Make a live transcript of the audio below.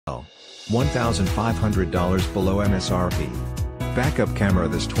$1,500 below MSRP. Backup camera.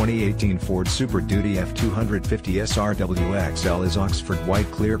 This 2018 Ford Super Duty F-250 SRW XL is Oxford White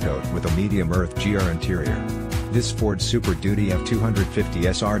Clearcoat with a medium earth GR interior. This Ford Super Duty F-250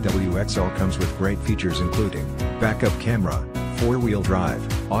 SRW XL comes with great features including backup camera, 4-wheel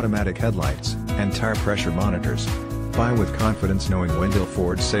drive, automatic headlights, and tire pressure monitors. Buy with confidence knowing Wendle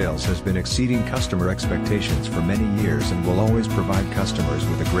Ford Sales has been exceeding customer expectations for many years and will always provide customers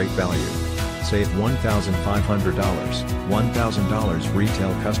with a great value. Save $1,500, $1,000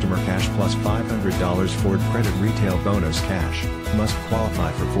 retail customer cash plus $500 Ford credit retail bonus cash. Must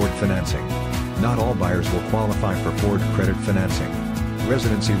qualify for Ford financing. Not all buyers will qualify for Ford credit financing.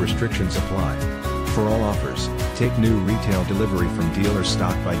 Residency restrictions apply. For all offers, take new retail delivery from dealer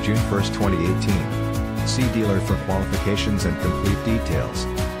stock by June 1, 2018. See dealer for qualifications and complete details.